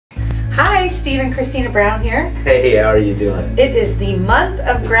Hi, Steve and Christina Brown here. Hey, how are you doing? It is the month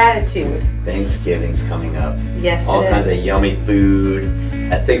of gratitude. Thanksgiving's coming up. Yes, all it kinds is. of yummy food.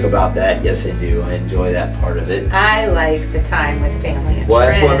 I think about that. Yes, I do. I enjoy that part of it. I like the time with family and Well,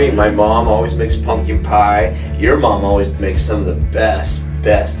 that's friends. what I mean. My mom always makes pumpkin pie. Your mom always makes some of the best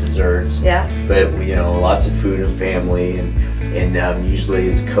desserts. Yeah. But lots of food and family, and usually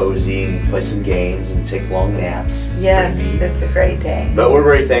it's cozy and play some games and take long naps. Yes, it's a great day. But we're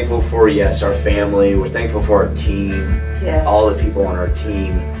very thankful for our family. We're thankful for our team. Yes. All the people on our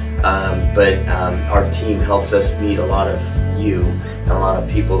team. But our team helps us meet a lot of you and a lot of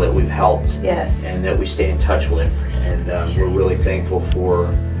people that we've helped. Yes. And that we stay in touch with, and we're really thankful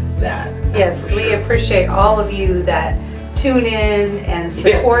for that. Yes, for we sure. appreciate all of you that tune in and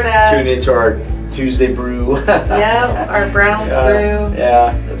support us. Tune into our Tuesday brew. Yep, our Browns brew.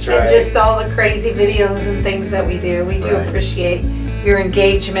 Yeah, that's right. And just all the crazy videos and things that we do. We do appreciate your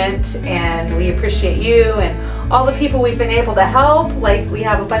engagement, and we appreciate you and all the people we've been able to help. Like, we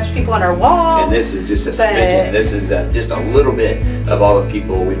have a bunch of people on our wall. And this is just a smidgen. This is just a little bit of all the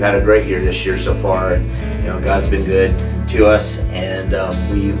people. We've had a great year this year so far. God's been good to us, and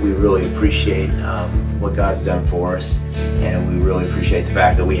we really appreciate what God's done for us, and we really appreciate the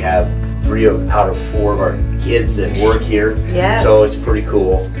fact that we have 3 out of 4 of our kids that work here. Yes. So it's pretty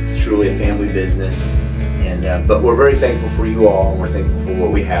cool. It's truly a family business, and but we're very thankful for you all, and we're thankful for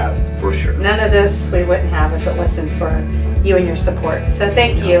what we have, for sure. None of this we wouldn't have if it wasn't for you and your support. So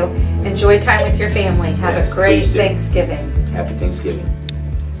thank you. Enjoy time with your family. Have a great Thanksgiving. Happy Thanksgiving.